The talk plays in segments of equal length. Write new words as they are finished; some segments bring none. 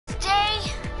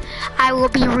I will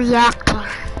be reacting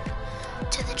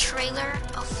to the trailer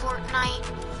of Fortnite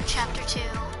Chapter 2,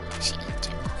 Season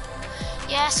 2.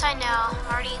 Yes, I know,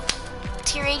 I'm already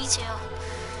tier 82.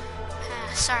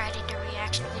 Sorry I didn't do a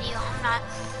reaction video, I'm not.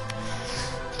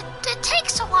 It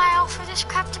takes a while for this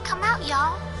crap to come out,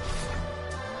 y'all.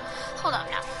 Hold on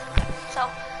now. So,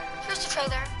 here's the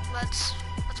trailer, let's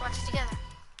watch it together.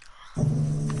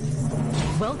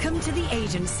 Welcome to the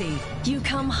agency. You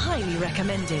come highly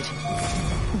recommended.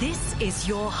 This is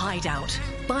your hideout.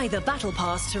 Buy the battle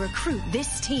pass to recruit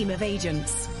this team of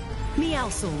agents.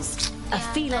 Meowscles, a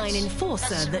feline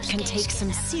enforcer that can take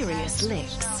some serious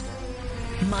licks.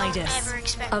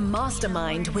 Midas, a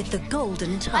mastermind with the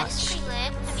golden touch.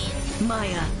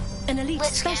 Maya, an elite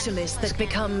specialist that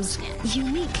becomes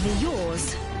uniquely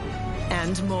yours.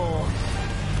 And more.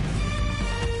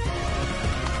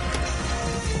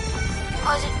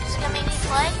 Oh, is it gonna make me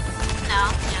play? No,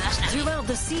 yeah, that's not. Throughout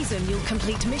the season, you'll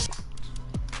complete missions.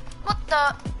 What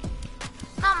the?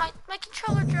 No, my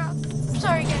controller dropped.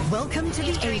 Sorry, guys. Welcome to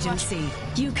the agency.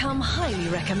 You come highly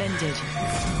recommended.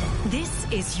 This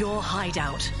is your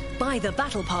hideout. Buy the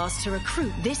battle pass to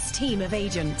recruit this team of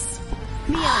agents.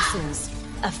 Meowscles,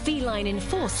 a feline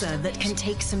enforcer that can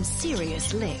take some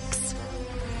serious licks.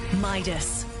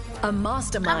 Midas, a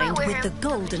mastermind with the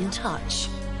golden touch.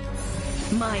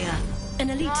 Maya, an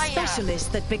elite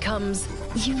specialist that becomes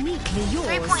uniquely yours.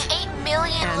 3.8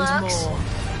 million and looks. More.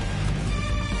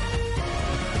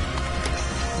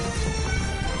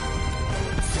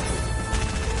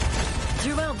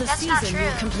 Throughout the season,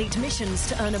 you'll complete missions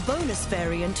to earn a bonus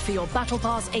variant for your Battle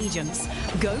Pass agents,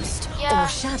 Ghost or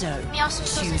Shadow.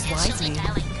 Choose wisely.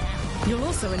 You'll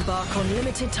also embark on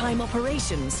limited time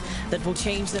operations that will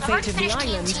change the fate of the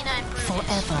island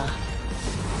forever.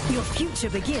 Your future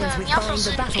begins with buying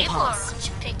the Battle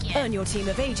Pass. Earn your team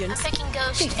of agents,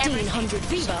 1,500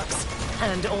 V-Bucks,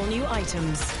 and all new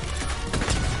items.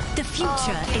 The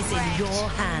future is in your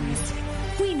hands.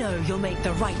 We know you'll make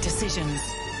the right decisions.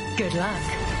 Good luck.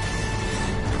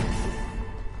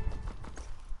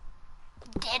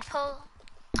 Deadpool?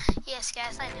 Yes,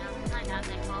 guys, I know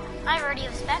Deadpool. I already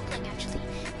have his backlink, actually.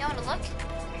 You want to look?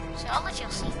 So I'll let y'all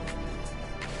see.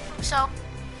 So,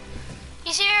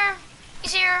 he's here.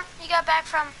 He's here. He got back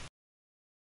from...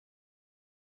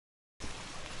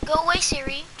 Go away,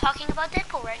 Siri. Talking about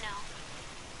Deadpool right now.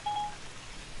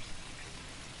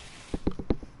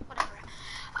 Whatever.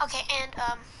 Okay, and,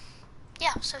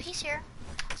 yeah, so he's here.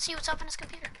 Let's see what's up on his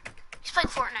computer. He's playing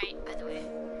Fortnite, by the way.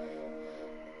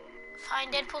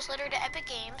 Find Deadpool's letter to Epic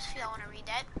Games, if y'all want to read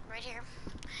that, right here.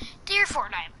 Dear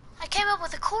Fortnite, I came up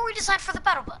with a cool redesign for the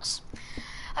Battle Bus.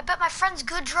 I bet my friend's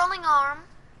good drilling arm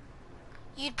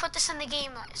you'd put this in the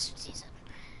game last season.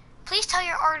 Please tell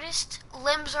your artist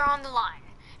limbs are on the line,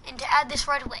 and to add this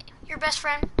right away. Your best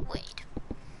friend, Wade.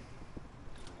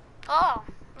 Oh,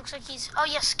 looks like he's... Oh,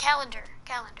 yes, calendar.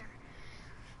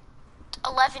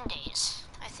 11 days,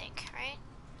 I think, right?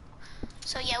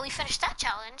 So, yeah, we finished that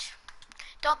challenge.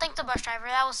 Don't thank the bus driver.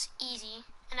 That was easy.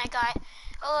 And I got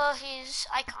his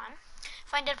icon.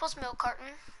 Find Deadpool's milk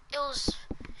carton. It was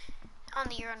on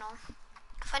the urinal.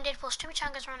 Find Deadpool's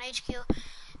chimichangas around HQ.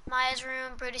 Maya's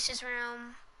room, Brutus's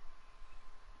room,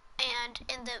 and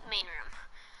in the main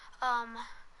room.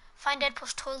 Find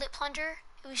Deadpool's toilet plunger.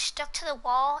 It was stuck to the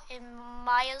wall in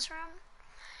Maya's room.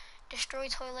 Destroy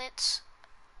toilets.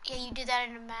 Yeah, you did that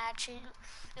in a match.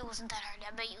 It wasn't that hard.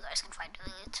 I bet you guys can find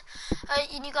toilets.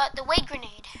 And you got the Wade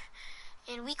grenade.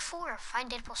 In week 4, find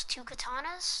Deadpool's 2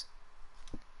 katanas.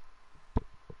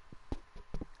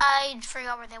 I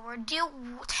forgot where they were. Deal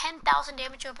 10,000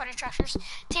 damage to opponent structures.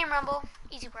 Team Rumble,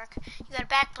 easy work. You got a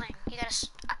back bling. You got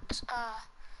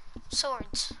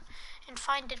swords. And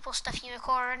find Deadpool's stuffed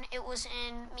unicorn. It was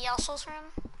in Meowscles'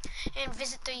 room. And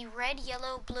visit the red,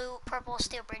 yellow, blue, purple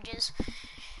steel bridges.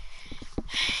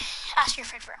 Ask your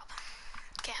friend for help.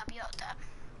 Can't help you out with that.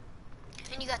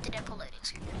 And you got the Deadpool loading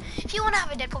screen. If you want to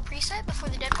have a Deadpool preset before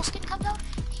the Deadpool skin comes out,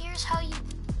 here's how you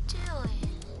do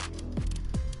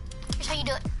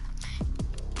it.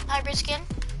 Hybrid skin,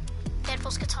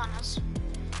 Deadpool's katanas.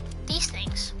 These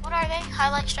things, what are they?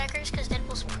 Highlight strikers, because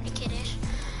Deadpool's pretty kiddish.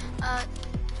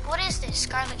 What is this?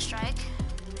 Scarlet Strike.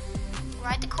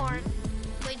 Ride the corn.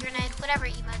 Wade grenade, whatever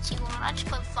emotes you want. I just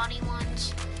put funny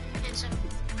ones and some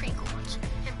pretty cool ones.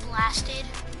 And blasted.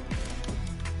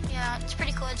 Yeah, it's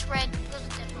pretty cool. It's red. Goes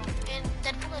with Deadpool. And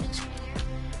Deadpool loading screen here.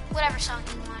 Whatever song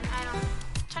you want. I don't...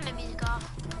 Turn the music off.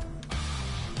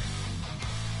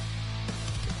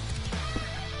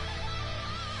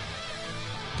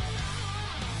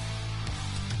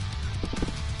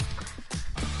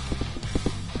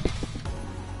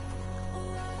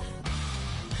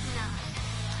 No.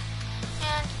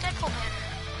 And Deadpool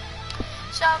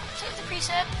Stop. Save the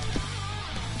preset.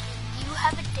 You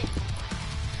have a Deadpool.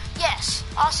 Yes.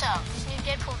 Also, this new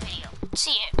Deadpool video.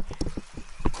 See it.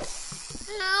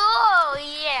 Oh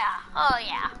yeah. Oh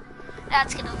yeah.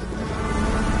 That's gonna look good.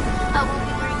 I will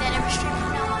be wearing that every stream from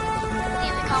now on.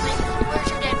 Leave a comment. Where's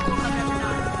your Deadpool from every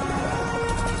night?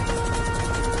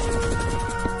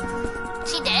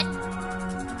 Is he dead?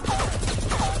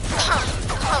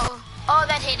 Oh,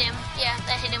 that hit him. Yeah,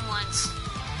 that hit him once.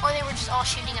 Or they were just all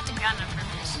shooting at the ground on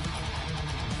purpose.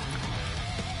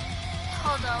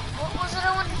 Hold up. What was it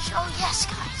I wanted to show? Oh, yes,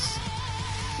 guys.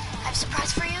 I have a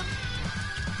surprise for you.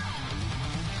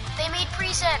 They made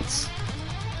presets.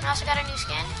 I also got a new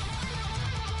skin.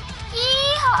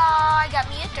 Yeehaw! I got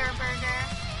me a Durr Burger.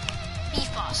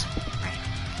 Beef Boss. Right.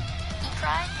 Deep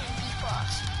fried and Beef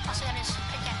Boss. Also got his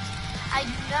pickaxe. I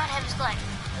do not have his glider.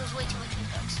 It was way too much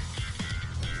V-Bucks.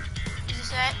 Is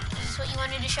this it? Is this what you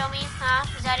wanted to show me? Huh?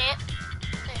 Is that it?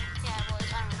 Yeah, it was.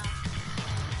 I don't know.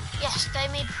 Yes, they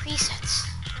made presets.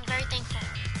 I'm very thankful.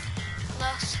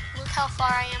 Look how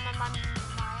far I am on my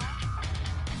Mara.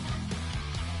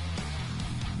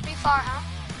 Pretty far, huh?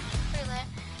 Pretty lit.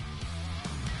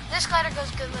 This glider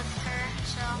goes good with her,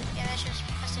 so yeah, that's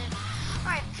it.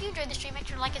 Alright, if you enjoyed the stream, make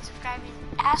sure to like and subscribe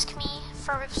and ask me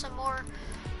for some more.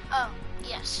 Oh,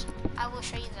 yes. I will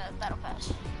show you the battle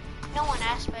pass. No one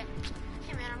asked, but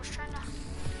hey man, I'm just trying to.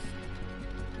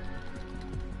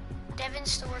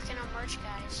 Devin's still working on merch,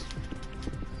 guys.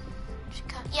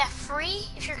 Yeah, free,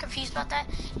 if you're confused about that,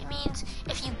 it means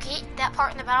if you get that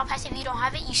part in the battle pass, if you don't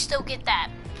have it, you still get that.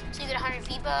 So you get 100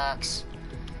 V-Bucks,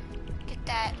 get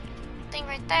that thing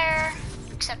right there,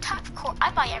 except top core.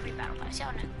 I buy every battle pass,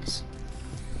 y'all know this.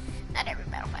 Not every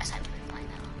battle pass, I've been playing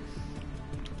that one.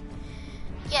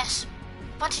 Yes,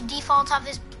 bunch of defaults have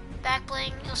this back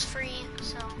bling, it was free,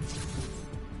 so.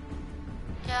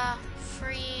 Yeah,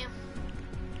 free.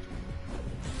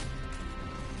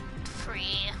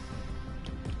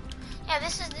 Yeah,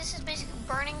 this is basically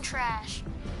burning trash.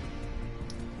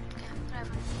 Okay,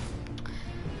 whatever.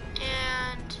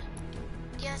 And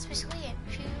yeah, that's basically it.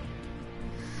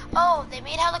 Oh, they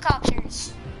made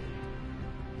helicopters.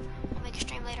 I'll make a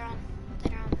stream later on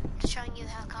showing you the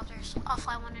helicopters. I'll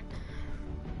fly one in.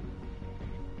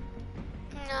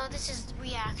 No, this is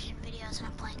reaction videos,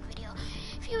 not playing video.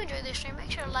 If you enjoyed this stream,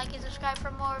 make sure to like and subscribe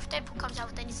for more. If Deadpool comes out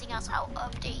with anything else, I'll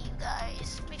update you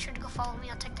guys. Make sure to go follow me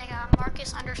on TikTok at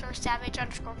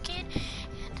Marcus_Savage_kid.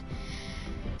 And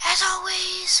as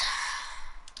always,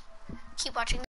 keep watching.